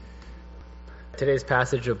Today's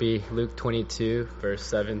passage will be Luke 22, verse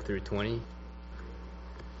 7 through 20.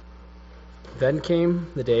 Then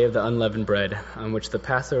came the day of the unleavened bread, on which the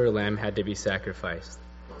Passover lamb had to be sacrificed.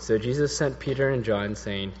 So Jesus sent Peter and John,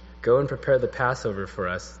 saying, "Go and prepare the Passover for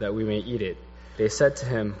us, that we may eat it." They said to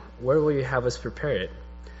him, "Where will you have us prepare it?"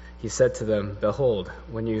 He said to them, "Behold,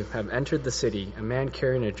 when you have entered the city, a man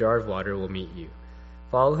carrying a jar of water will meet you.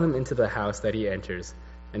 Follow him into the house that he enters,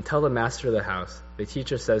 and tell the master of the house, 'The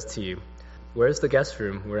teacher says to you, where is the guest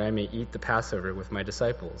room where I may eat the Passover with my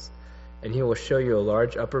disciples?' And he will show you a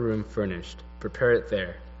large upper room furnished. Prepare it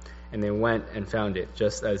there." And they went and found it,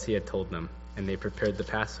 just as he had told them, and they prepared the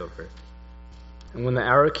Passover. And when the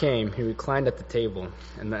hour came, he reclined at the table,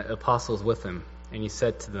 and the apostles with him. And he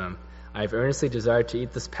said to them, "I have earnestly desired to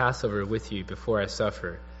eat this Passover with you before I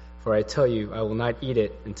suffer. For I tell you, I will not eat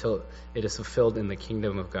it until it is fulfilled in the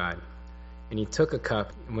kingdom of God." And he took a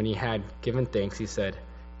cup, and when he had given thanks, he said,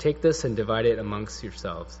 "Take this and divide it amongst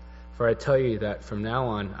yourselves. For I tell you that from now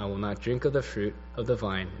on I will not drink of the fruit of the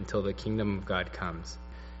vine until the kingdom of God comes."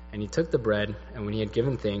 And he took the bread, and when he had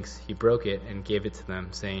given thanks, he broke it and gave it to them,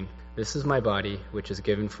 saying, "This is my body, which is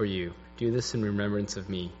given for you. Do this in remembrance of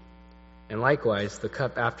me." And likewise the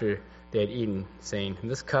cup after they had eaten, saying,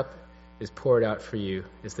 "This cup is poured out for you,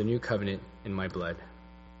 is the new covenant in my blood."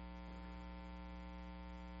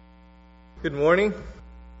 Good morning.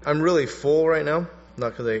 I'm really full right now.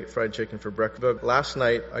 Not because I ate fried chicken for breakfast, but last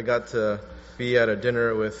night I got to be at a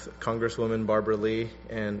dinner with Congresswoman Barbara Lee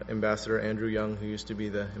and Ambassador Andrew Young, who used to be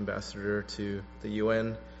the ambassador to the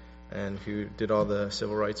UN and who did all the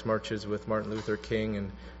civil rights marches with Martin Luther King.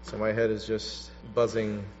 And so my head is just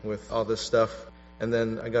buzzing with all this stuff. And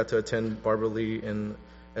then I got to attend Barbara Lee and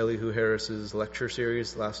Elihu Harris's lecture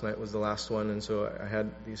series. Last night was the last one, and so I had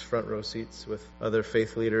these front row seats with other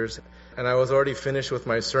faith leaders. And I was already finished with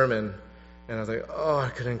my sermon, and I was like, I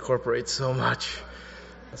could incorporate so much.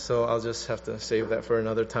 So I'll just have to save that for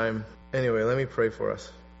another time. Anyway, let me pray for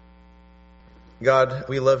us. God,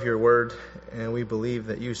 we love your word, and we believe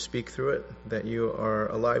that you speak through it, that you are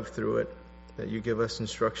alive through it, that you give us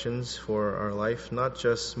instructions for our life, not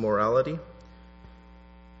just morality,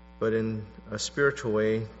 but in a spiritual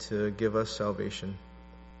way to give us salvation,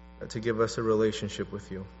 to give us a relationship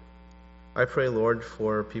with you. I pray, Lord,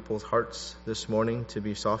 for people's hearts this morning to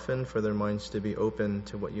be softened, for their minds to be open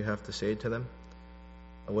to what you have to say to them,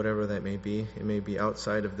 whatever that may be. It may be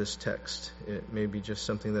outside of this text. It may be just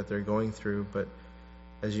something that they're going through, but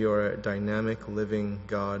as you are a dynamic, living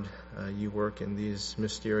God, you work in these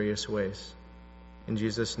mysterious ways. In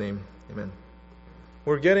Jesus' name, amen.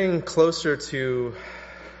 We're getting closer to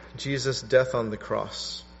Jesus' death on the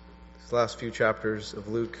cross. These last few chapters of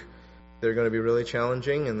Luke, they're going to be really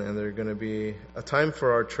challenging, and they're going to be a time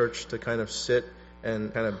for our church to kind of sit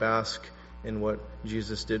and kind of bask in what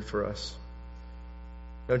Jesus did for us.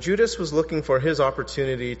 Now, Judas was looking for his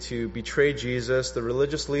opportunity to betray Jesus. The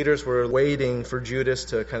religious leaders were waiting for Judas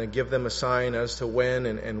to kind of give them a sign as to when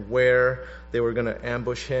and where they were going to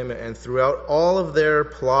ambush him. And throughout all of their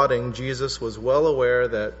plotting, Jesus was well aware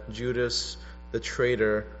that Judas, the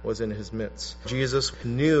traitor, was in his midst. Jesus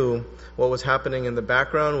knew what was happening in the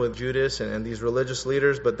background with Judas and these religious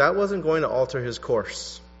leaders, but that wasn't going to alter his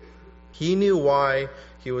course. He knew why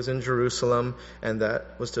he was in Jerusalem, and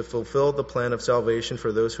that was to fulfill the plan of salvation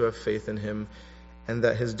for those who have faith in him, and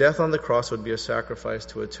that his death on the cross would be a sacrifice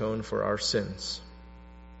to atone for our sins.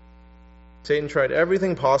 Satan tried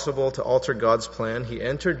everything possible to alter God's plan. He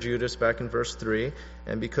entered Judas back in verse 3,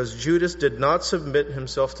 and because Judas did not submit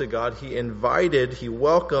himself to God, he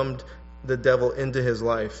welcomed the devil into his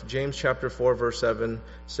life. James chapter 4 verse 7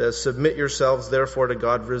 says, "Submit yourselves therefore to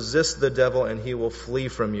God, resist the devil, and he will flee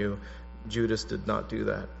from you." Judas did not do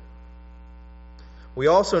that. We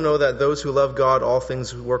also know that those who love God, all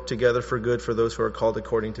things work together for good for those who are called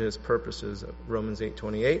according to his purposes. Romans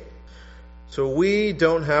 8:28. So we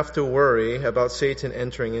don't have to worry about Satan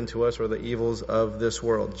entering into us or the evils of this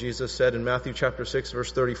world. Jesus said in Matthew chapter 6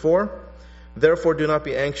 verse 34, "Therefore do not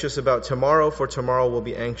be anxious about tomorrow, for tomorrow will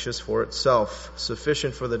be anxious for itself.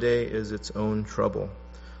 Sufficient for the day is its own trouble."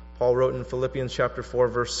 Paul wrote in Philippians chapter 4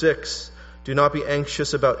 verse 6, "Do not be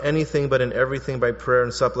anxious about anything, but in everything by prayer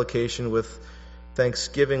and supplication with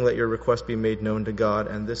thanksgiving let your request be made known to God."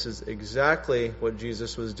 And this is exactly what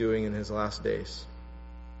Jesus was doing in his last days.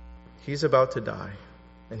 He's about to die,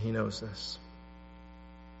 and he knows this.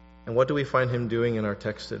 And what do we find him doing in our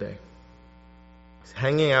text today? He's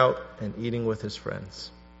hanging out and eating with his friends.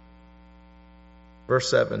 Verse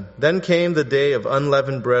 7, "Then came the day of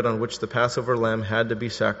unleavened bread on which the Passover lamb had to be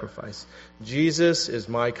sacrificed." Jesus is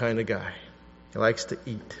my kind of guy. He likes to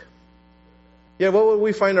eat. Yeah, what would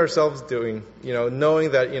we find ourselves doing?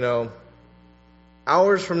 Knowing that,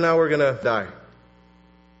 Hours from now, we're going to die.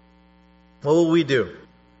 What will we do?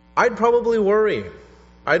 I'd probably worry.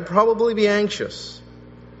 I'd probably be anxious.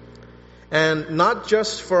 And not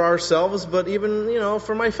just for ourselves, but even,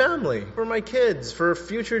 for my family, for my kids, for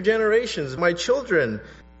future generations, my children.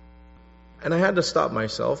 And I had to stop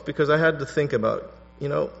myself because I had to think about,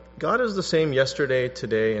 God is the same yesterday,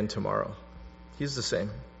 today, and tomorrow. He's the same.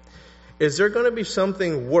 Is there going to be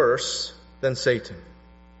something worse than Satan?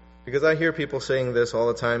 Because I hear people saying this all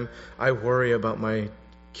the time. I worry about my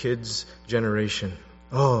kids' generation.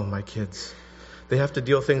 Oh, my kids. They have to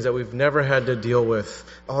deal with things that we've never had to deal with.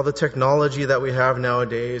 All the technology that we have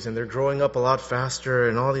nowadays, and they're growing up a lot faster,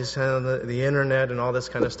 and all these, the internet and all this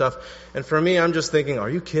kind of stuff. And for me, I'm just thinking, are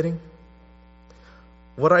you kidding?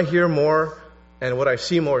 What I hear more and what I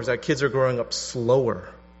see more is that kids are growing up slower.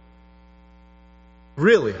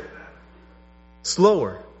 Really.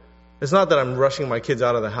 Slower. It's not that I'm rushing my kids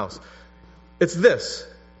out of the house. It's this.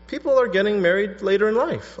 People are getting married later in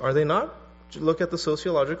life, are they not? Look at the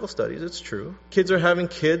sociological studies, it's true. Kids are having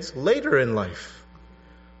kids later in life.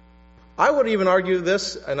 I would even argue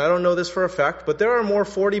this, and I don't know this for a fact, but there are more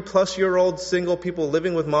 40-plus-year-old single people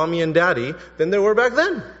living with mommy and daddy than there were back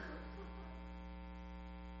then.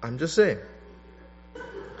 I'm just saying.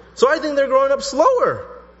 So I think they're growing up slower.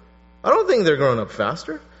 I don't think they're growing up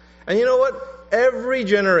faster. And you know what? Every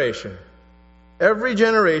generation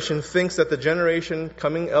thinks that the generation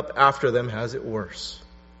coming up after them has it worse.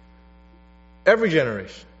 Every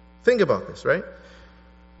generation. Think about this, right?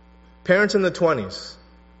 Parents in the 20s,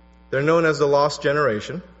 they're known as the lost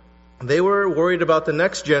generation. They were worried about the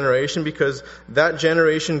next generation because that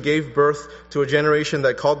generation gave birth to a generation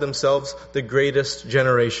that called themselves the greatest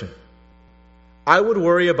generation. I would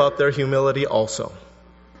worry about their humility also.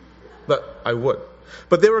 But I would.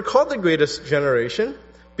 But they were called the greatest generation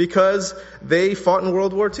because they fought in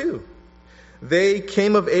World War II. They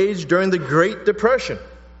came of age during the Great Depression.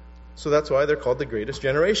 So that's why they're called the greatest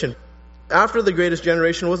generation. After the greatest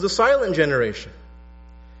generation was the silent generation.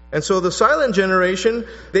 And so the silent generation,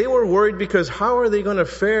 they were worried because how are they going to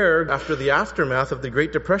fare after the aftermath of the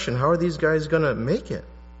Great Depression? How are these guys going to make it?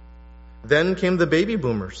 Then came the baby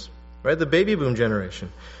boomers, right? The baby boom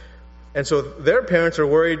generation. And so their parents are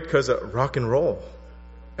worried because of rock and roll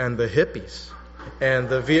and the hippies and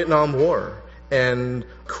the Vietnam War and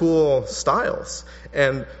cool styles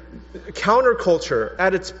and counterculture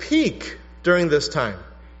at its peak during this time.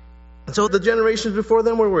 And so the generations before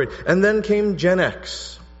them were worried. And then came Gen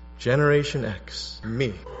X. Generation X.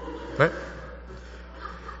 Me. Right?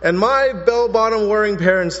 And my bell-bottom wearing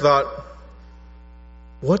parents thought,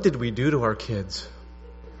 what did we do to our kids?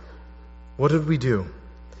 What did we do?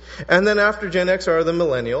 And then after Gen X are the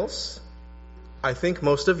millennials. I think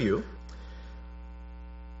most of you.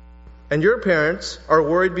 And your parents are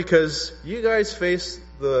worried because you guys face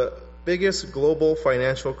the biggest global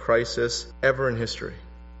financial crisis ever in history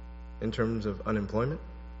in terms of unemployment.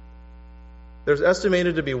 There's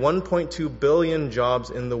estimated to be 1.2 billion jobs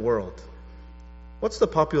in the world. What's the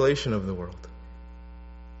population of the world?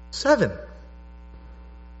 7.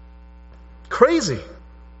 Crazy,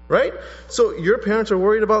 right? So your parents are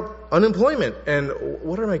worried about unemployment and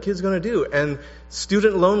what are my kids going to do? And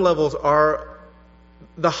student loan levels are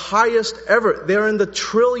the highest ever. They're in the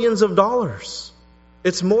trillions of dollars.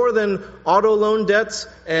 It's more than auto loan debts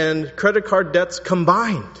and credit card debts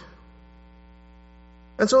combined.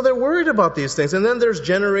 And so they're worried about these things. And then there's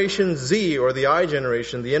Generation Z, or the I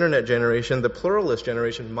generation, the internet generation, the pluralist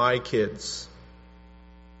generation, my kids.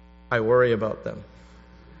 I worry about them.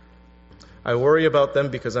 I worry about them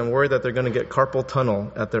because I'm worried that they're going to get carpal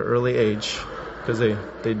tunnel at their early age because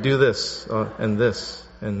they do this and this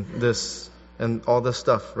and this and all this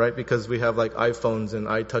stuff, right? Because we have like iPhones and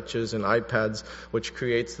iTouches and iPads, which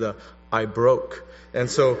creates the I broke. And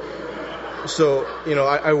so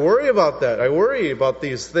I worry about that. I worry about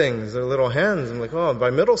these things, their little hands. I'm like, oh,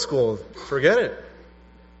 by middle school, forget it.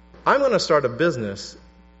 I'm going to start a business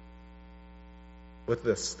with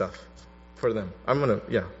this stuff for them.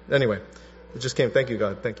 Anyway, it just came. Thank you,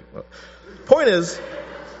 God. Thank you. Point is,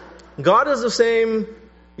 God is the same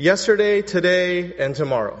yesterday, today, and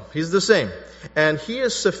tomorrow. He's the same. And He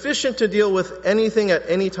is sufficient to deal with anything at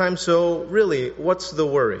any time. So really, what's the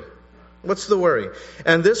worry? What's the worry?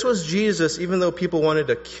 And this was Jesus, even though people wanted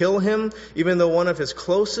to kill Him, even though one of His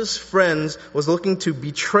closest friends was looking to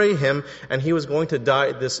betray Him, and He was going to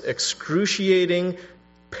die this excruciating,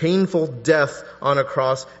 painful death on a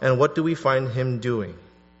cross. And what do we find Him doing?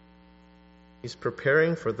 He's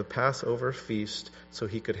preparing for the Passover feast so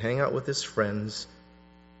He could hang out with His friends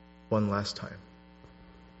one last time.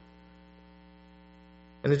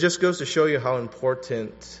 And it just goes to show you how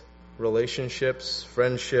important relationships,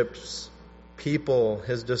 friendships, people,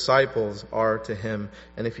 his disciples are to him.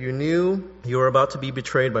 And if you knew you were about to be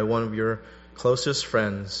betrayed by one of your closest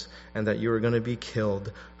friends and that you were going to be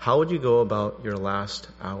killed, how would you go about your last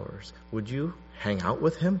hours? Would you hang out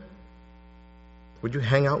with him? Would you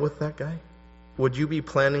hang out with that guy? Would you be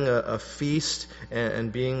planning a feast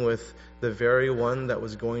and being with the very one that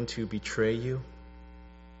was going to betray you?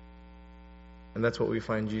 And that's what we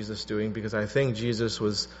find Jesus doing, because I think Jesus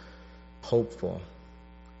was hopeful.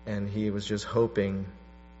 And he was just hoping,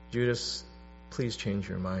 Judas, please change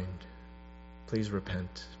your mind. Please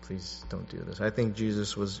repent. Please don't do this. I think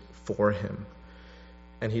Jesus was for him.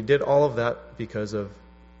 And he did all of that because of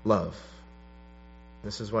love.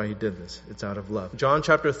 This is why he did this. It's out of love. John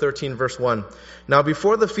chapter 13, verse 1. Now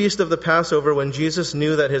before the feast of the Passover, when Jesus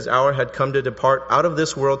knew that his hour had come to depart out of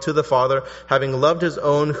this world to the Father, having loved his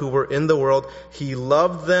own who were in the world, he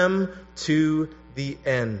loved them to the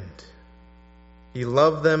end. He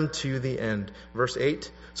loved them to the end. Verse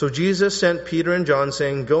 8. So Jesus sent Peter and John,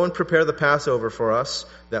 saying, Go and prepare the Passover for us,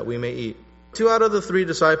 that we may eat. 2 out of the 3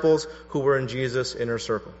 disciples who were in Jesus' inner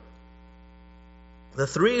circle. The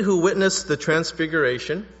 3 who witnessed the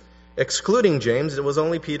transfiguration, excluding James, it was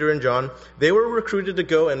only Peter and John, they were recruited to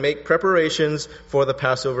go and make preparations for the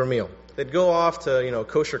Passover meal. They'd go off to,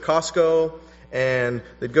 kosher Costco, and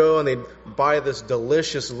they'd go and they'd buy this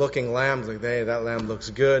delicious looking lamb. Like, hey, that lamb looks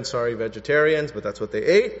good. Sorry, vegetarians, but that's what they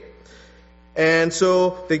ate. And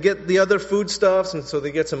so they get the other foodstuffs, and so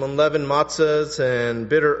they get some unleavened matzahs and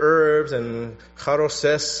bitter herbs and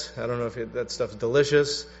charoses. I don't know if that stuff's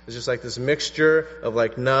delicious. It's just like this mixture of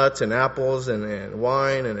like nuts and apples and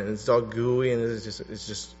wine, and it's all gooey, and it's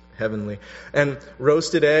just heavenly. And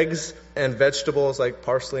roasted eggs and vegetables like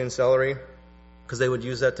parsley and celery, because they would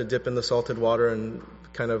use that to dip in the salted water and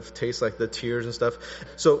kind of taste like the tears and stuff.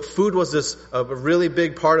 So food was a really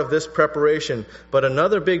big part of this preparation. But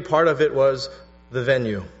another big part of it was the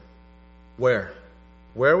venue. Where?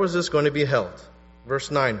 Where was this going to be held?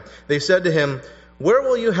 Verse 9. They said to him, Where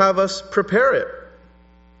will you have us prepare it?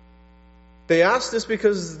 They asked this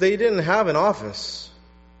because they didn't have an office.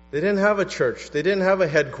 They didn't have a church. They didn't have a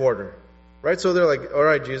headquarter. Right? So they're like, all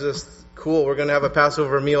right, Jesus, cool, we're going to have a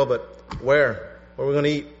Passover meal, but where? What are we going to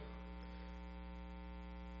eat?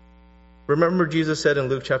 Remember Jesus said in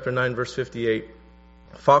Luke chapter 9, verse 58,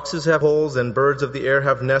 Foxes have holes and birds of the air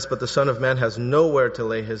have nests, but the Son of Man has nowhere to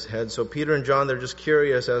lay his head. So Peter and John, they're just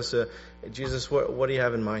curious as to, Jesus, what do you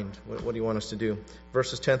have in mind? What do you want us to do?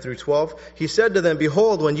 Verses 10 through 12. He said to them,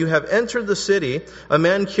 Behold, when you have entered the city, a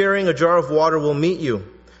man carrying a jar of water will meet you.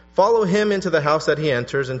 Follow him into the house that he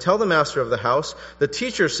enters, and tell the master of the house, The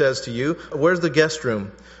teacher says to you, Where's the guest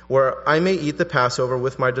room, where I may eat the Passover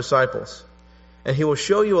with my disciples? And he will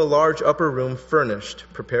show you a large upper room furnished.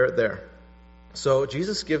 Prepare it there. So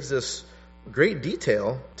Jesus gives this great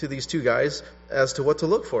detail to these 2 guys as to what to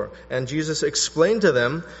look for. And Jesus explained to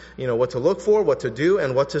them, what to look for, what to do,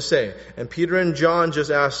 and what to say. And Peter and John just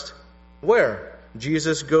asked, where?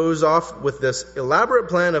 Jesus goes off with this elaborate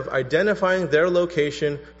plan of identifying their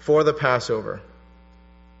location for the Passover.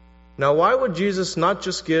 Now, why would Jesus not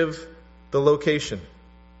just give the location?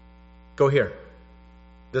 Go here.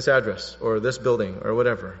 This address, or this building, or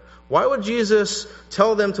whatever. Why would Jesus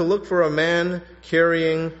tell them to look for a man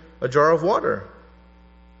carrying a jar of water?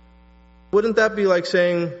 Wouldn't that be like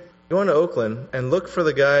saying, go on to Oakland and look for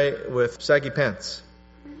the guy with saggy pants?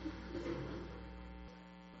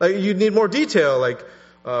 Like, you'd need more detail, like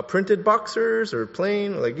printed boxers or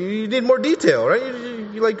plain. Like, you need more detail, right?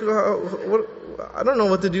 You what? I don't know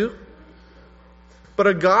what to do. But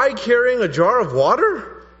a guy carrying a jar of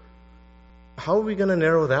water? How are we going to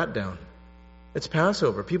narrow that down? It's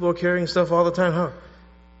Passover. People are carrying stuff all the time. Huh?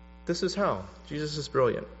 This is how. Jesus is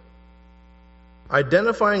brilliant.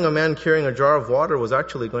 Identifying a man carrying a jar of water was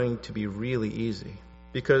actually going to be really easy,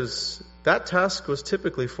 because that task was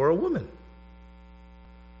typically for a woman.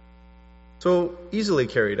 So easily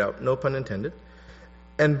carried out, no pun intended.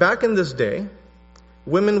 And back in this day,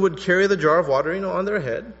 women would carry the jar of water, on their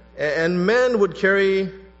head, and men would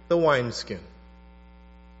carry the wineskin.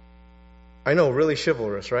 I know, really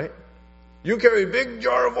chivalrous, right? You carry a big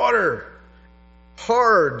jar of water.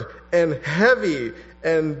 Hard and heavy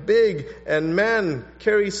and big, and men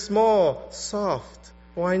carry small, soft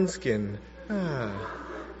wineskin.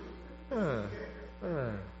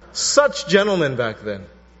 Such gentlemen back then.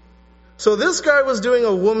 So this guy was doing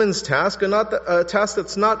a woman's task, a task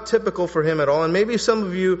that's not typical for him at all. And maybe some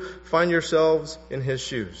of you find yourselves in his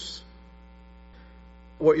shoes.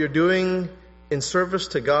 What you're doing in service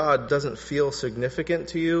to God doesn't feel significant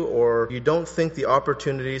to you, or you don't think the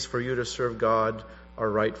opportunities for you to serve God are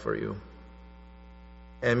right for you.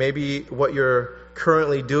 and maybe what you're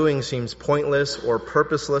currently doing seems pointless or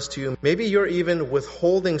purposeless to you. Maybe you're even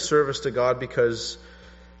withholding service to God because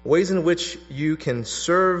ways in which you can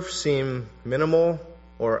serve seem minimal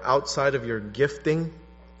or outside of your gifting,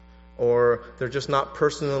 or they're just not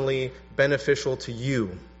personally beneficial to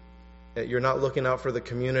you. That you're not looking out for the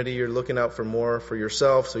community, you're looking out for more for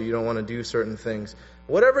yourself, so you don't want to do certain things.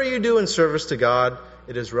 Whatever you do in service to God,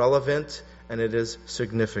 it is relevant and it is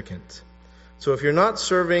significant. So if you're not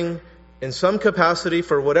serving in some capacity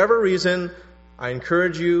for whatever reason, I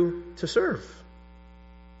encourage you to serve.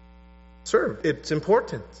 Serve. It's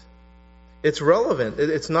important. It's relevant.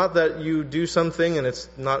 It's not that you do something and it's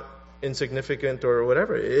not insignificant or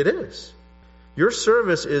whatever. It is. Your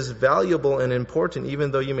service is valuable and important,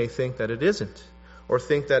 even though you may think that it isn't, or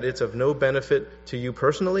think that it's of no benefit to you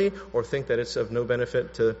personally, or think that it's of no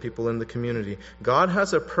benefit to people in the community. God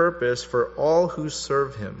has a purpose for all who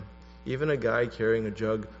serve Him, even a guy carrying a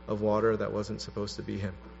jug of water that wasn't supposed to be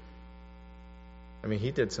him. I mean,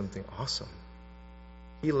 he did something awesome.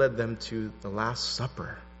 He led them to the Last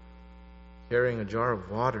Supper, carrying a jar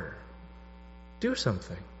of water. Do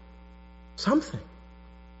something. Something.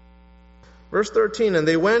 Verse 13, and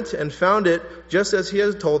they went and found it just as he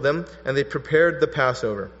had told them, and they prepared the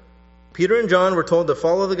Passover. Peter and John were told to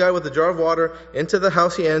follow the guy with the jar of water into the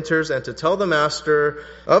house he enters and to tell the master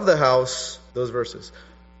of the house those verses.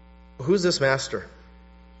 Who's this master?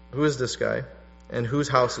 Who is this guy? And whose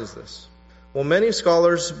house is this? Well, many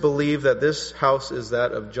scholars believe that this house is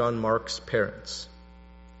that of John Mark's parents.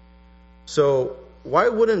 So why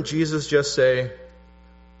wouldn't Jesus just say,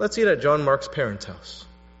 let's eat at John Mark's parents' house?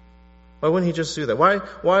 Why wouldn't he just do that?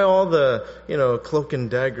 Why all the, cloak and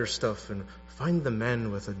dagger stuff and find the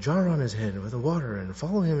man with a jar on his head with the water and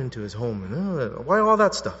follow him into his home and why all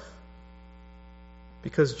that stuff?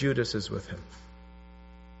 Because Judas is with him.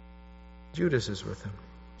 Judas is with him.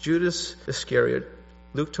 Judas Iscariot,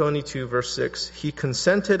 Luke 22 verse 6, he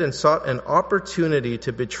consented and sought an opportunity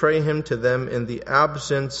to betray him to them in the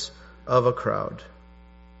absence of a crowd.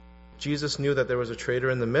 Jesus knew that there was a traitor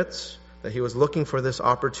in the midst, that he was looking for this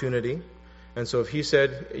opportunity. And so if he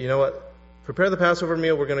said, you know what, prepare the Passover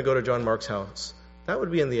meal, we're going to go to John Mark's house, that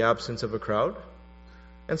would be in the absence of a crowd.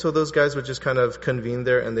 And so those guys would just kind of convene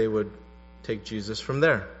there and they would take Jesus from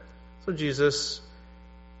there. So Jesus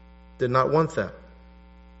did not want that.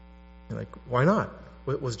 You're like, why not?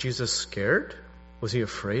 Was Jesus scared? Was he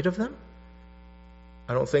afraid of them?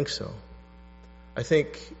 I don't think so. I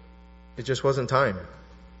think it just wasn't time.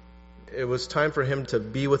 It was time for him to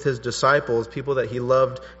be with his disciples, people that he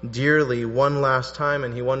loved dearly, one last time,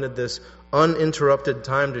 and he wanted this uninterrupted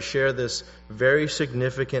time to share this very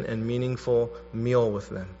significant and meaningful meal with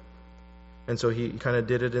them. And so he kind of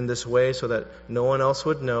did it in this way so that no one else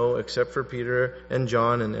would know except for Peter and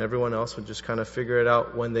John, and everyone else would just kind of figure it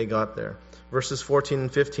out when they got there. Verses 14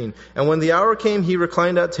 and 15. And when the hour came, he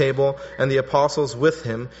reclined at table, and the apostles with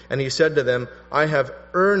him, and he said to them, I have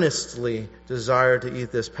earnestly desired to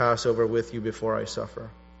eat this Passover with you before I suffer.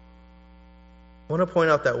 I want to point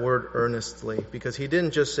out that word earnestly, because he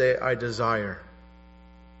didn't just say, I desire.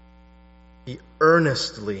 He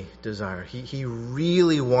earnestly desired. He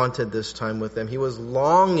really wanted this time with them. He was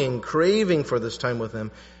longing, craving for this time with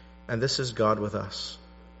them. And this is God with us.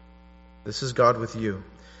 This is God with you.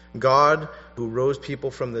 God who rose people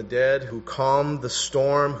from the dead, who calmed the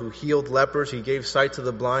storm, who healed lepers, he gave sight to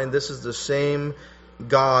the blind. This is the same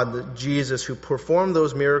God, Jesus, who performed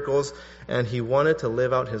those miracles, and he wanted to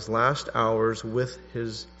live out his last hours with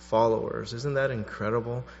his followers. Isn't that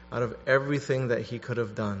incredible? Out of everything that he could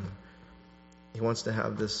have done, he wants to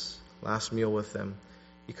have this last meal with them.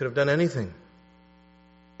 He could have done anything,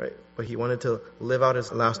 right? But he wanted to live out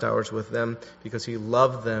his last hours with them because he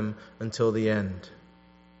loved them until the end.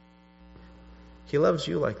 He loves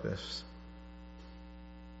you like this.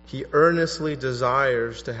 He earnestly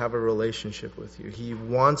desires to have a relationship with you. He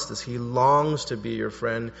wants this. He longs to be your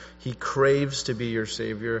friend. He craves to be your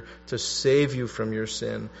Savior, to save you from your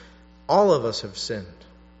sin. All of us have sinned.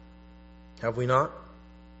 Have we not?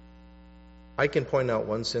 I can point out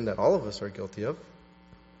one sin that all of us are guilty of.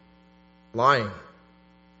 Lying.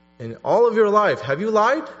 In all of your life, have you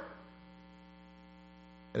lied?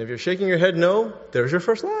 And if you're shaking your head no, there's your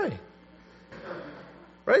first lie.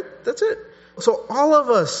 Right? That's it. So all of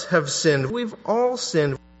us have sinned. We've all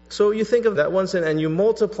sinned. So you think of that one sin and you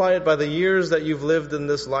multiply it by the years that you've lived in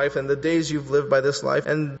this life and the days you've lived by this life.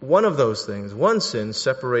 And one of those things, one sin,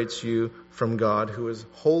 separates you from God, who is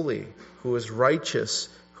holy, who is righteous,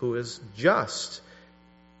 who is just.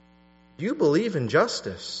 You believe in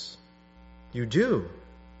justice. You do.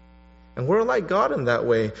 And we're like God in that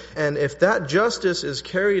way. And if that justice is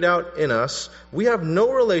carried out in us, we have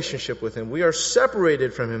no relationship with Him. We are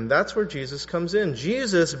separated from Him. That's where Jesus comes in.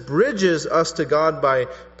 Jesus bridges us to God by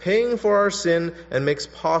paying for our sin and makes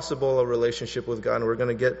possible a relationship with God. And we're going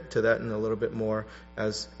to get to that in a little bit more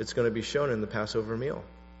as it's going to be shown in the Passover meal.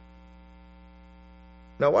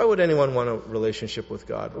 Now, why would anyone want a relationship with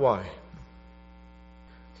God? Why?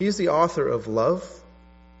 He's the author of love,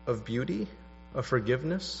 of beauty, of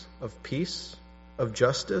forgiveness, of peace, of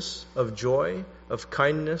justice, of joy, of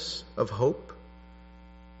kindness, of hope.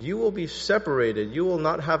 You will be separated. You will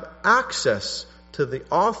not have access to the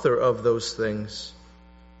author of those things,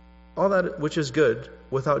 all that which is good,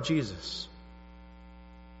 without Jesus.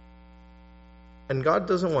 And God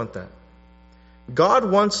doesn't want that. God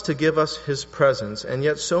wants to give us His presence, and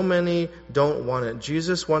yet so many don't want it.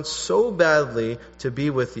 Jesus wants so badly to be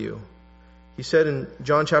with you. He said in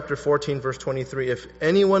John chapter 14, verse 23, "If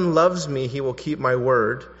anyone loves me, he will keep my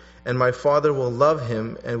word, and my Father will love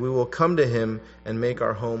him, and we will come to him and make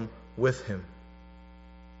our home with him."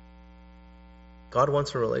 God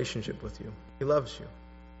wants a relationship with you. He loves you.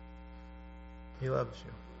 He loves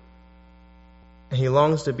you. And He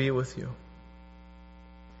longs to be with you.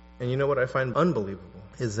 And you know what I find unbelievable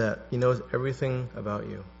is that He knows everything about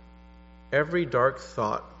you. Every dark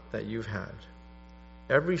thought that you've had,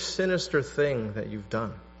 every sinister thing that you've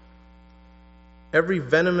done, every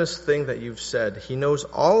venomous thing that you've said, He knows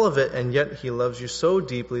all of it, and yet He loves you so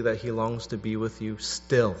deeply that He longs to be with you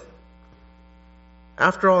still.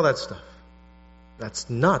 After all that stuff. That's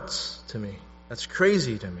nuts to me. That's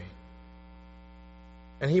crazy to me.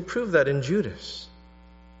 And He proved that in Judas.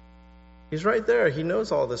 He's right there. He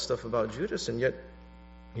knows all this stuff about Judas, and yet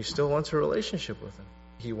He still wants a relationship with him.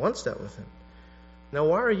 He wants that with him. Now,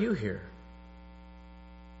 why are you here?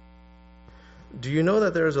 Do you know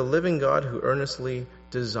that there is a living God who earnestly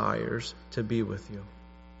desires to be with you?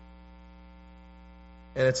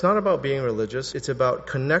 And it's not about being religious. It's about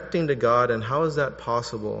connecting to God. And how is that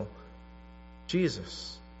possible?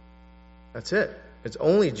 Jesus. That's it. It's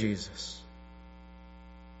only Jesus.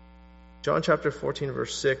 John chapter 14,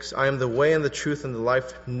 verse 6, "I am the way and the truth and the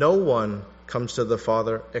life. No one comes to the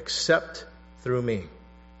Father except through me."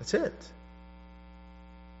 That's it.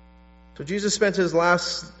 So Jesus spent His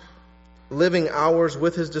last living hours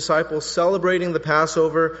with His disciples, celebrating the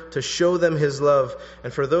Passover to show them His love.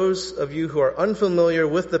 And for those of you who are unfamiliar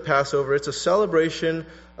with the Passover, it's a celebration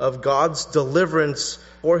of God's deliverance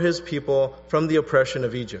for His people from the oppression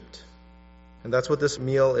of Egypt. And that's what this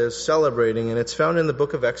meal is celebrating. And it's found in the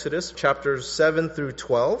book of Exodus, chapters 7 through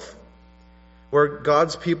 12, where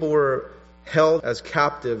God's people were held as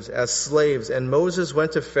captives, as slaves. And Moses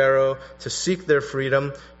went to Pharaoh to seek their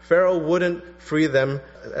freedom. Pharaoh wouldn't free them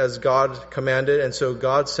as God commanded, and so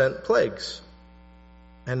God sent plagues.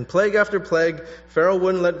 And plague after plague, Pharaoh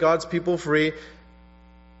wouldn't let God's people free.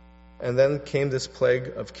 And then came this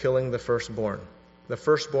plague of killing the firstborn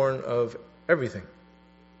of everything.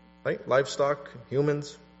 Right? Livestock,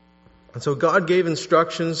 humans. And so God gave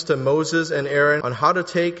instructions to Moses and Aaron on how to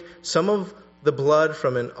take some of the blood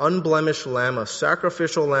from an unblemished lamb, a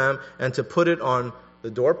sacrificial lamb, and to put it on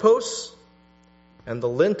the doorposts and the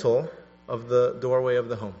lintel of the doorway of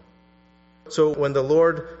the home. So when the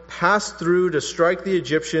Lord passed through to strike the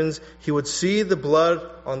Egyptians, He would see the blood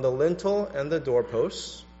on the lintel and the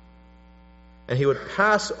doorposts, and He would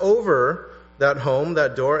pass over that home,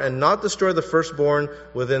 that door, and not destroy the firstborn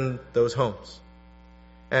within those homes.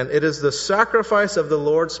 And it is the sacrifice of the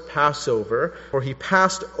Lord's Passover, where He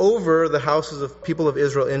passed over the houses of people of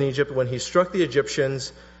Israel in Egypt when He struck the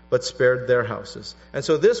Egyptians, but spared their houses. And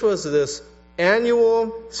so this was this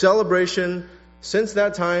annual celebration since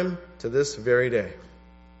that time to this very day,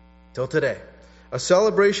 till today. A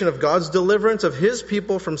celebration of God's deliverance of His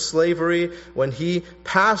people from slavery when He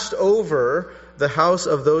passed over the house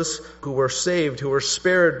of those who were saved, who were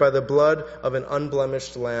spared by the blood of an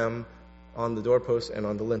unblemished lamb on the doorposts and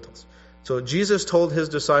on the lintels. So Jesus told His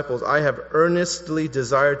disciples, "I have earnestly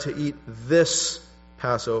desired to eat this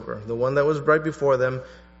Passover," the one that was right before them,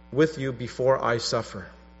 "with you before I suffer."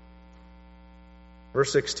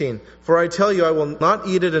 Verse 16, "For I tell you, I will not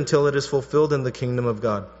eat it until it is fulfilled in the kingdom of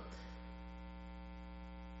God."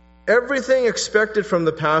 Everything expected from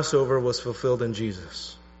the Passover was fulfilled in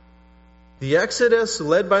Jesus. The Exodus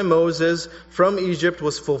led by Moses from Egypt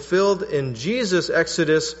was fulfilled in Jesus'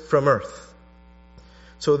 Exodus from earth.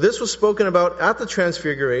 So this was spoken about at the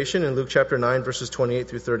Transfiguration in Luke chapter 9, verses 28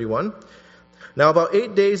 through 31. Now about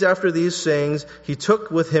 8 days after these sayings, he took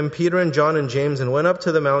with him Peter and John and James and went up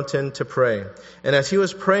to the mountain to pray. And as he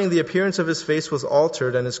was praying, the appearance of his face was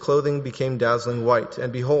altered, and his clothing became dazzling white.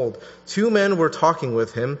 And behold, 2 men were talking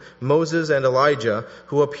with him, Moses and Elijah,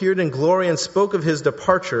 who appeared in glory and spoke of his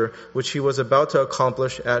departure, which he was about to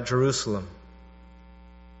accomplish at Jerusalem.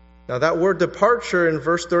 Now that word departure in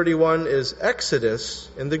verse 31 is exodus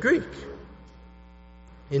in the Greek.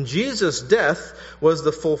 In Jesus' death was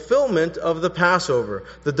the fulfillment of the Passover.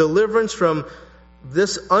 The deliverance from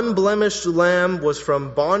this unblemished lamb was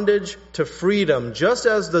from bondage to freedom, just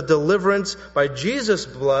as the deliverance by Jesus'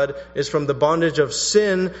 blood is from the bondage of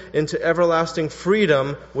sin into everlasting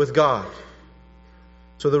freedom with God.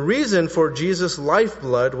 So the reason for Jesus'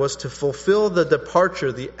 lifeblood was to fulfill the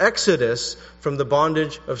departure, the exodus from the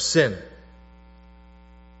bondage of sin.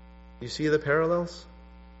 You see the parallels?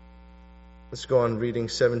 Let's go on reading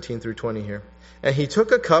 17 through 20 here. And he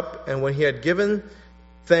took a cup, and when he had given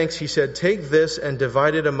thanks, he said, "Take this and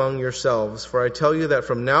divide it among yourselves, for I tell you that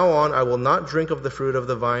from now on I will not drink of the fruit of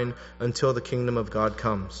the vine until the kingdom of God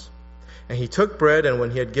comes." And he took bread, and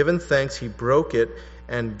when he had given thanks, he broke it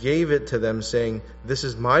and gave it to them, saying, "This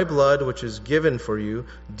is my blood, which is given for you.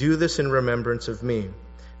 Do this in remembrance of me."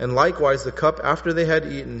 And likewise the cup after they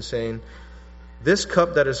had eaten, saying, "This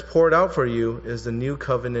cup that is poured out for you is the new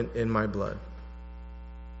covenant in my blood."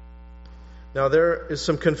 Now there is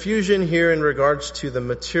some confusion here in regards to the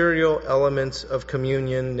material elements of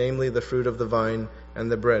communion, namely the fruit of the vine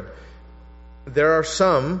and the bread. There are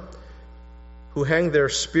some who hang their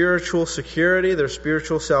spiritual security, their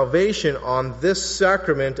spiritual salvation on this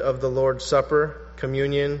sacrament of the Lord's Supper,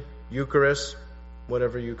 communion, Eucharist,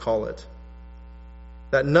 whatever you call it.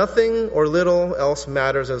 That nothing or little else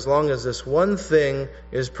matters as long as this one thing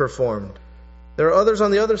is performed. There are others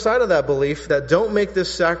on the other side of that belief that don't make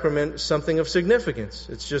this sacrament something of significance.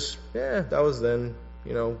 It's just, that was then,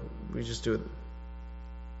 we just do it.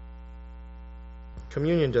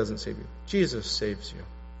 Communion doesn't save you. Jesus saves you.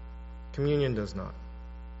 Communion does not.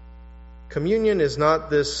 Communion is not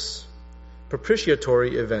this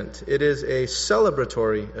propitiatory event. It is a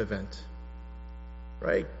celebratory event.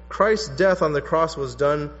 Right? Christ's death on the cross was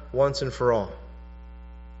done once and for all.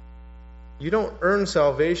 You don't earn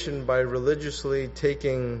salvation by religiously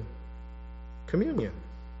taking communion.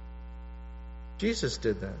 Jesus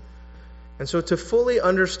did that. And so to fully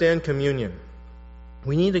understand communion,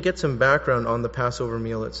 we need to get some background on the Passover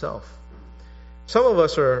meal itself. Some of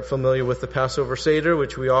us are familiar with the Passover Seder,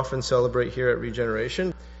 which we often celebrate here at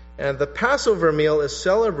Regeneration. And the Passover meal is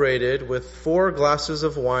celebrated with 4 glasses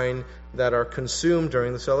of wine that are consumed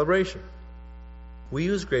during the celebration. We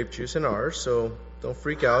use grape juice in ours, so don't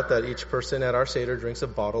freak out that each person at our Seder drinks a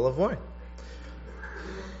bottle of wine.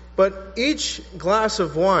 But each glass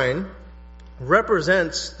of wine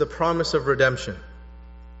represents the promise of redemption.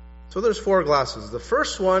 So there's 4 glasses. The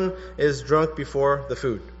first one is drunk before the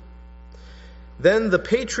food. Then the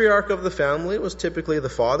patriarch of the family, was typically the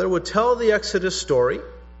father, would tell the Exodus story.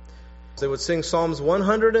 They would sing Psalms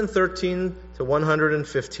 113 to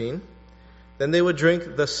 115. Then they would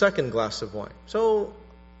drink the second glass of wine. So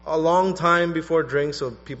a long time before drinks, so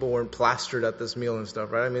people weren't plastered at this meal and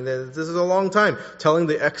stuff, right? I mean, this is a long time. Telling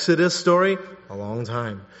the Exodus story, a long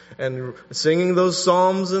time. And singing those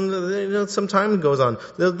psalms, and some time goes on.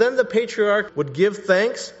 Then the patriarch would give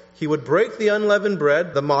thanks. He would break the unleavened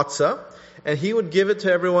bread, the matzah, and he would give it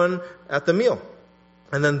to everyone at the meal.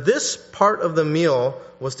 And then this part of the meal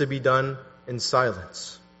was to be done in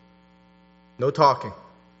silence. No talking.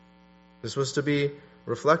 This was to be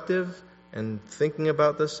reflective and thinking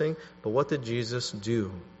about this thing. But what did Jesus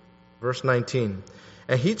do? Verse 19.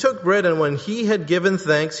 And he took bread, and when he had given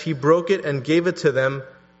thanks, he broke it and gave it to them,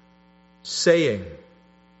 saying.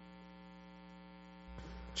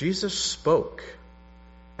 Jesus spoke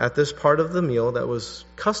at this part of the meal that was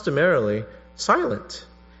customarily silent.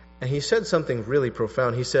 And he said something really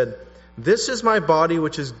profound. He said, "This is my body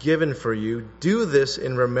which is given for you. Do this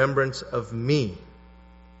in remembrance of me."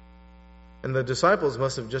 And the disciples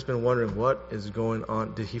must have just been wondering, what is going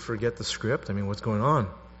on? Did he forget the script? I mean, what's going on?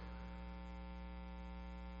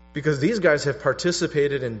 Because these guys have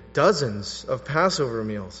participated in dozens of Passover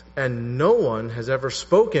meals, and no one has ever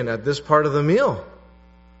spoken at this part of the meal.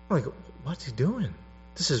 I'm like, what's he doing?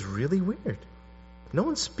 This is really weird. No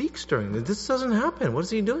one speaks during this. This doesn't happen. What is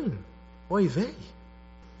he doing? Oy vey.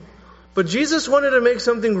 But Jesus wanted to make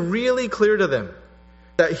something really clear to them.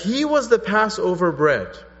 That he was the Passover bread.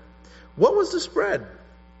 What was this bread?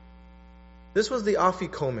 This was the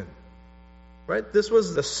afikomen. Right? This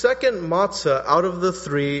was the second matzah out of the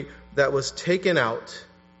 3 that was taken out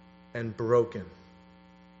and broken.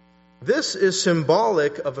 This is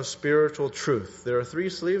symbolic of a spiritual truth. There are 3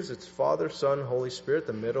 sleeves. It's Father, Son, Holy Spirit.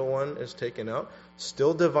 The middle one is taken out.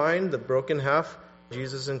 Still divine, the broken half,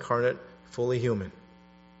 Jesus incarnate, fully human.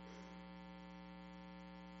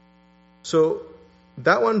 So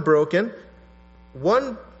that one broken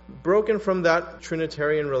from that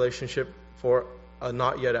Trinitarian relationship for a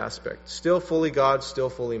not yet aspect. Still fully God, still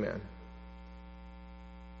fully man.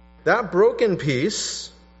 That broken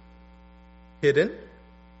piece, hidden,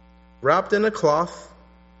 wrapped in a cloth,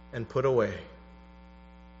 and put away.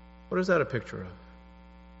 What is that a picture of?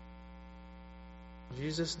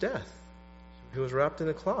 Jesus' death. He was wrapped in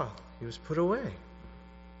a cloth. He was put away.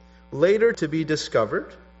 Later to be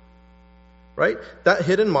discovered, right? That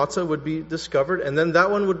hidden matzah would be discovered, and then that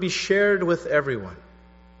one would be shared with everyone.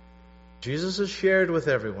 Jesus is shared with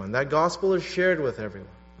everyone. That gospel is shared with everyone.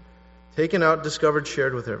 Taken out, discovered,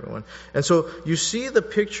 shared with everyone. And so you see the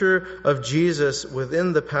picture of Jesus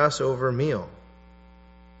within the Passover meal.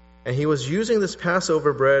 And he was using this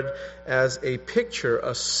Passover bread as a picture,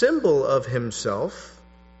 a symbol of himself,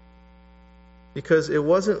 because it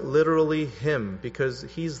wasn't literally him, because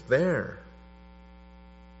he's there.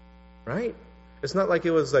 Right? It's not like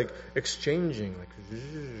it was like exchanging, like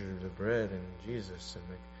the bread and Jesus, and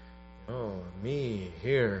like, oh, me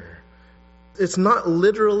here. It's not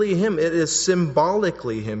literally him. It is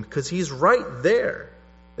symbolically him, because he's right there.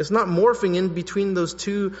 It's not morphing in between those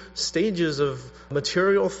 2 stages of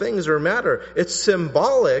material things or matter. It's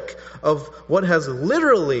symbolic of what has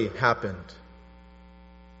literally happened.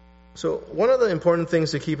 So one of the important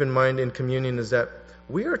things to keep in mind in communion is that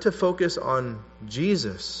we are to focus on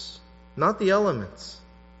Jesus, not the elements.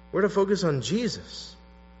 We're to focus on Jesus.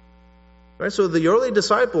 Right? So the early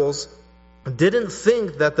disciples didn't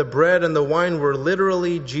think that the bread and the wine were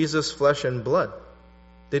literally Jesus' flesh and blood.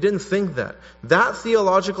 They didn't think that. That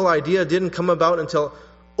theological idea didn't come about until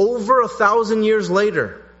over 1,000 years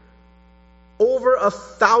later. Over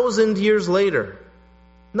 1,000 years later.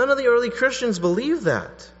 None of the early Christians believed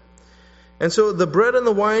that. And so the bread and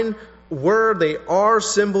the wine they are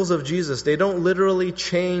symbols of Jesus. They don't literally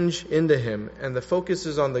change into him. And the focus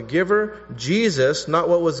is on the giver, Jesus, not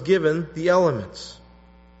what was given, the elements.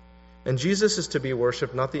 And Jesus is to be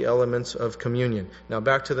worshipped, not the elements of communion. Now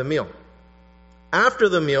back to the meal. After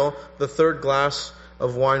the meal, the 3rd glass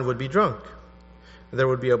of wine would be drunk. There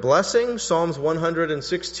would be a blessing. Psalms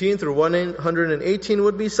 116 through 118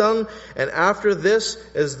 would be sung. And after this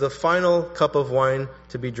is the final cup of wine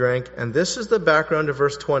to be drank. And this is the background of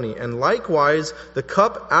verse 20. And likewise, the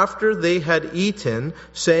cup after they had eaten,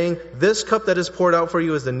 saying, this cup that is poured out for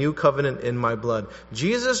you is the new covenant in my blood.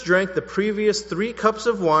 Jesus drank the previous 3 cups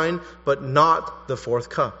of wine, but not the 4th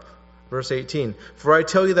cup. Verse 18, for I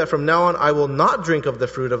tell you that from now on I will not drink of the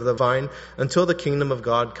fruit of the vine until the kingdom of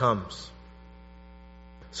God comes.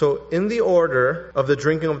 So in the order of the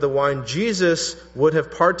drinking of the wine, Jesus would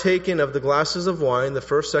have partaken of the glasses of wine, the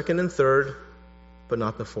 1st, 2nd, and 3rd, but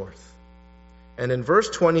not the 4th. And in verse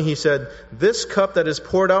 20 he said, this cup that is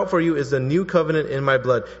poured out for you is the new covenant in my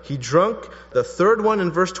blood. He drank the 3rd one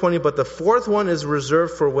in verse 20, but the 4th one is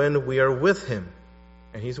reserved for when we are with him.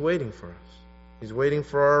 And he's waiting for us. He's waiting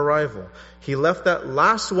for our arrival. He left that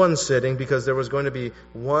last one sitting because there was going to be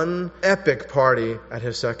one epic party at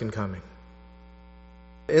his second coming.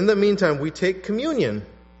 In the meantime, we take communion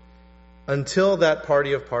until that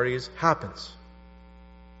party of parties happens.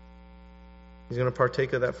 He's going to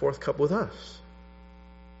partake of that 4th cup with us.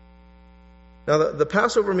 Now, the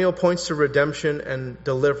Passover meal points to redemption and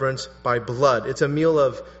deliverance by blood. It's a meal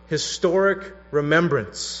of historic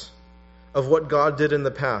remembrance of what God did in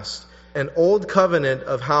the past. An old covenant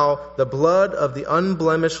of how the blood of the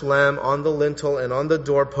unblemished lamb on the lintel and on the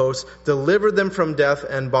doorpost delivered them from death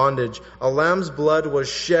and bondage. A lamb's blood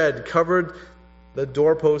was shed, covered the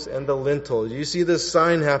doorpost and the lintel. You see this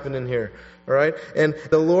sign happening here, all right? And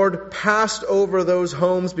the Lord passed over those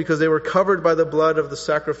homes because they were covered by the blood of the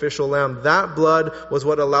sacrificial lamb. That blood was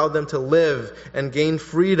what allowed them to live and gain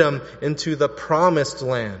freedom into the promised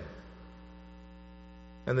land.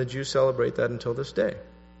 And the Jews celebrate that until this day.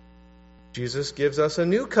 Jesus gives us a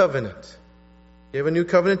new covenant. He gave a new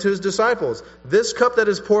covenant to his disciples. This cup that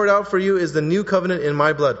is poured out for you is the new covenant in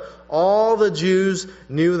my blood. All the Jews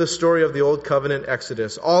knew the story of the old covenant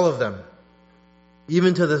Exodus. All of them.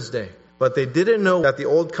 Even to this day. But they didn't know that the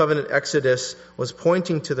old covenant Exodus was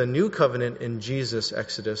pointing to the new covenant in Jesus'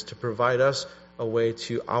 Exodus to provide us a way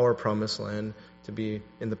to our promised land to be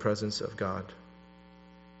in the presence of God.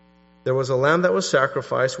 There was a lamb that was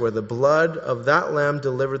sacrificed where the blood of that lamb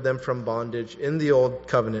delivered them from bondage in the old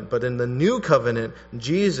covenant. But in the new covenant,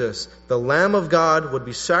 Jesus, the Lamb of God, would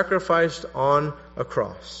be sacrificed on a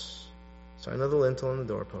cross. Sign of the lintel and the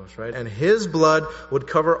doorpost, right? And his blood would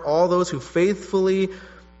cover all those who faithfully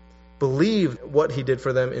believed what he did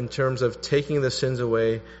for them in terms of taking the sins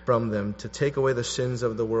away from them, to take away the sins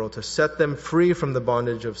of the world, to set them free from the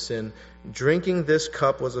bondage of sin. Drinking this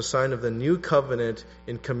cup was a sign of the new covenant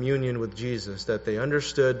in communion with Jesus, that they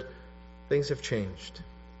understood things have changed.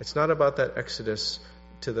 It's not about that exodus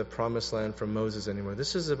to the promised land from Moses anymore.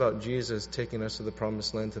 This is about Jesus taking us to the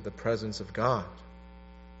promised land, to the presence of God.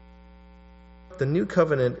 The new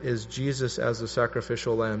covenant is Jesus as the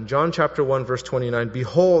sacrificial lamb. John chapter 1 verse 29,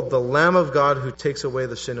 behold, the Lamb of God who takes away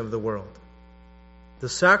the sin of the world. The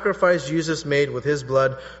sacrifice Jesus made with his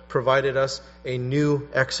blood provided us a new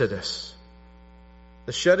exodus.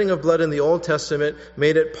 The shedding of blood in the Old Testament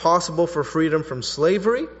made it possible for freedom from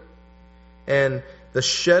slavery, and the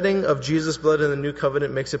shedding of Jesus' blood in the new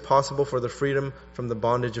covenant makes it possible for the freedom from the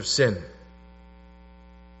bondage of sin.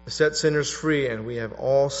 To set sinners free, and we have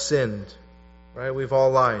all sinned. Right? We've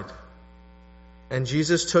all lied. And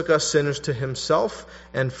Jesus took us sinners to himself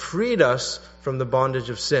and freed us from the bondage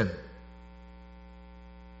of sin.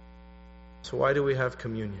 So why do we have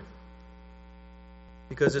communion?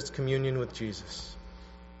 Because it's communion with Jesus.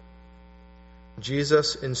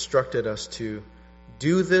 Jesus instructed us to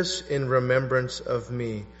do this in remembrance of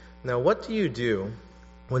me. Now, what do you do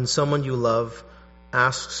when someone you love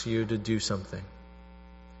asks you to do something?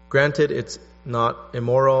 Granted, it's not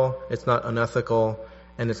immoral, it's not unethical,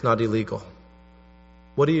 and it's not illegal.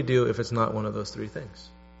 What do you do if it's not one of those three things?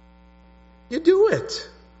 You do it.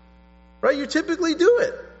 Right? You typically do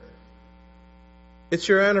it. It's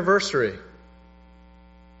your anniversary.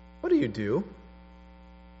 What do you do?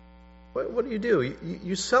 What do?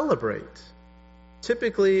 You celebrate.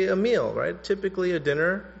 Typically a meal, right? Typically a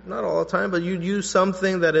dinner. Not all the time, but you use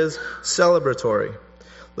something that is celebratory.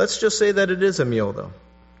 Let's just say that it is a meal, though.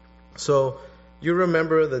 So you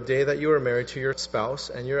remember the day that you were married to your spouse,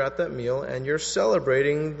 and you're at that meal, and you're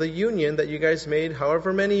celebrating the union that you guys made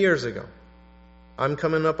however many years ago. I'm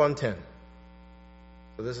coming up on 10.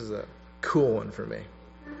 So this is a cool one for me.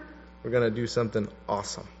 We're going to do something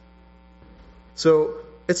awesome. So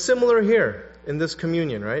it's similar here in this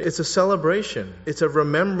communion, right? It's a celebration. It's a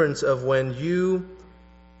remembrance of when you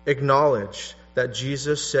acknowledge that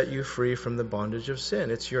Jesus set you free from the bondage of sin.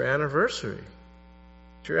 It's your anniversary.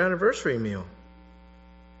 It's your anniversary meal.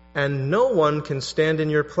 And no one can stand in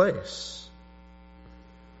your place.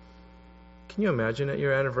 Can you imagine at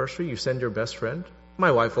your anniversary you send your best friend?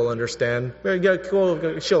 My wife will understand.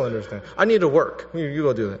 She'll understand. I need to work. You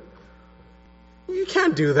go do that. You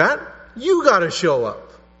can't do that. You got to show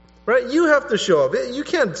up. Right? You have to show up. You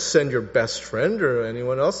can't send your best friend or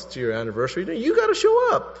anyone else to your anniversary. You got to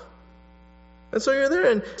show up. And so you're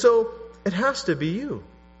there. And so it has to be you.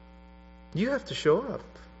 You have to show up.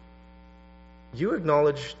 You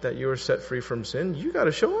acknowledge that you were set free from sin. You got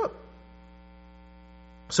to show up.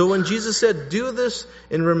 So when Jesus said, do this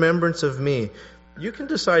in remembrance of me, you can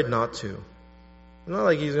decide not to. It's not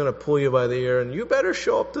like he's going to pull you by the ear and you better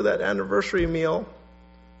show up to that anniversary meal.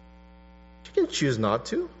 You can choose not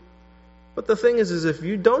to. But the thing is if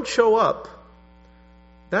you don't show up,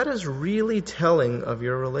 that is really telling of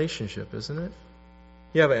your relationship, isn't it?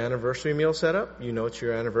 You have an anniversary meal set up, you know it's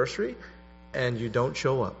your anniversary, and you don't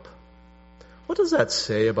show up. What does that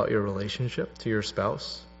say about your relationship to your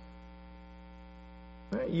spouse?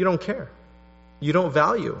 Right? You don't care. You don't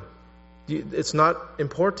value. It's not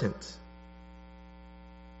important.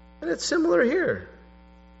 And it's similar here.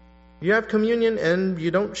 You have communion and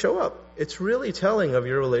you don't show up. It's really telling of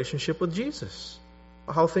your relationship with Jesus,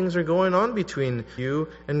 how things are going on between you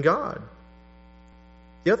and God.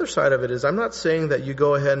 The other side of it is, I'm not saying that you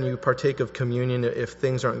go ahead and you partake of communion if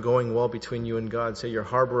things aren't going well between you and God. Say you're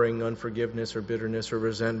harboring unforgiveness or bitterness or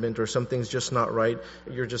resentment, or something's just not right.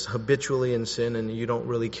 You're just habitually in sin and you don't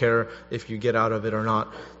really care if you get out of it or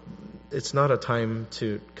not. It's not a time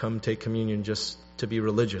to come take communion just to be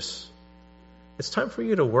religious. It's time for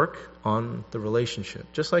you to work on the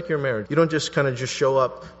relationship, just like you're married. You don't just kind of just show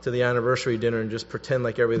up to the anniversary dinner and just pretend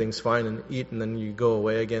like everything's fine and eat, and then you go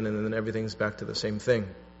away again and then everything's back to the same thing.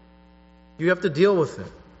 You have to deal with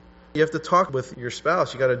it. You have to talk with your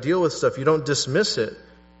spouse. You got to deal with stuff. You don't dismiss it.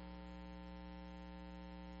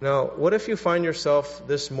 Now, what if you find yourself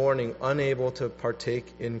this morning unable to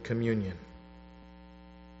partake in communion?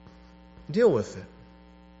 Deal with it.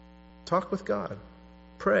 Talk with God.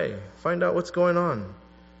 Pray. Find out what's going on.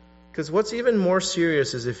 Because what's even more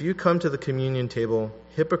serious is if you come to the communion table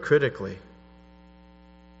hypocritically.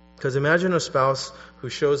 Because imagine a spouse who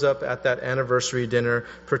shows up at that anniversary dinner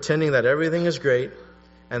pretending that everything is great,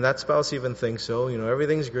 and that spouse even thinks so.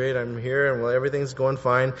 Everything's great, I'm here, and everything's going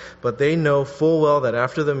fine. But they know full well that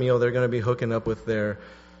after the meal, they're going to be hooking up with their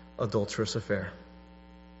adulterous affair.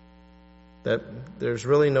 That there's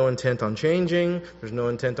really no intent on changing, there's no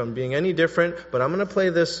intent on being any different, but I'm going to play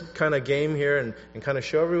this kind of game here and kind of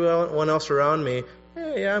show everyone else around me,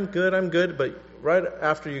 hey, yeah, I'm good, but right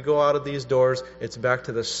after you go out of these doors, it's back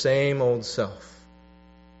to the same old self.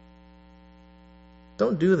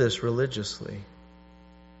 Don't do this religiously.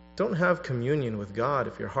 Don't have communion with God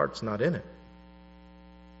if your heart's not in it.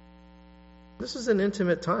 This is an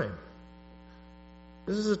intimate time.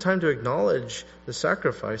 This is a time to acknowledge the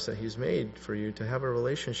sacrifice that He's made for you to have a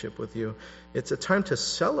relationship with you. It's a time to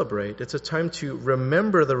celebrate. It's a time to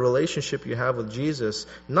remember the relationship you have with Jesus,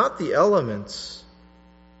 not the elements,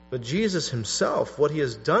 but Jesus Himself, what He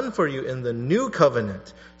has done for you in the new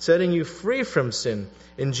covenant, setting you free from sin.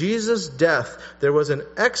 In Jesus' death, there was an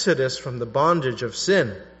exodus from the bondage of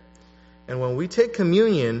sin. And when we take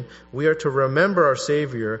communion, we are to remember our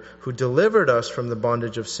Savior who delivered us from the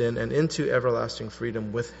bondage of sin and into everlasting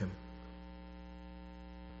freedom with Him.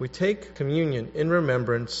 We take communion in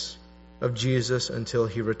remembrance of Jesus until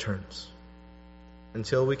He returns,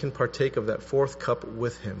 until we can partake of that fourth cup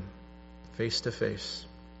with Him, face to face.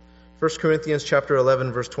 1 Corinthians chapter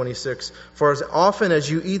 11, verse 26, "For as often as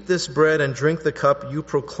you eat this bread and drink the cup, you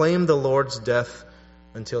proclaim the Lord's death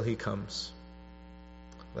until He comes."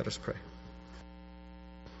 Let us pray.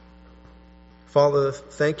 Father,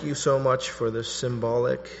 thank you so much for this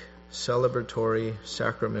symbolic, celebratory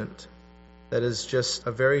sacrament that is just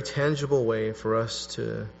a very tangible way for us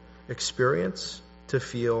to experience, to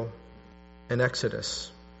feel an exodus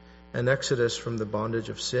from the bondage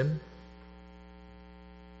of sin.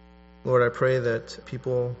 Lord, I pray that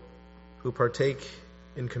people who partake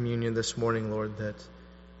in communion this morning, Lord, that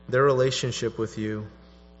their relationship with you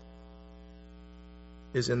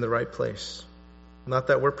is in the right place. Not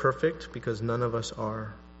that we're perfect, because none of us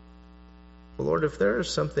are. But Lord, if there is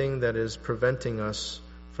something that is preventing us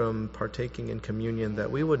from partaking in communion,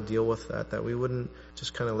 that we would deal with that we wouldn't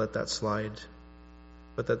just kind of let that slide,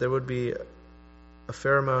 but that there would be a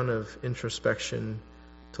fair amount of introspection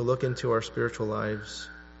to look into our spiritual lives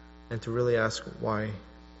and to really ask why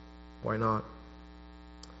not.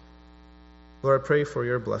 Lord, I pray for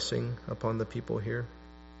your blessing upon the people here.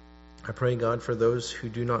 I pray, God, for those who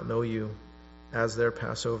do not know you as their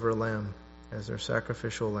Passover lamb, as their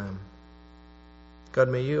sacrificial lamb. God,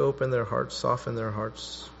 may you open their hearts, soften their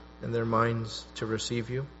hearts and their minds to receive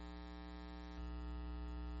you.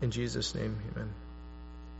 In Jesus' name, amen.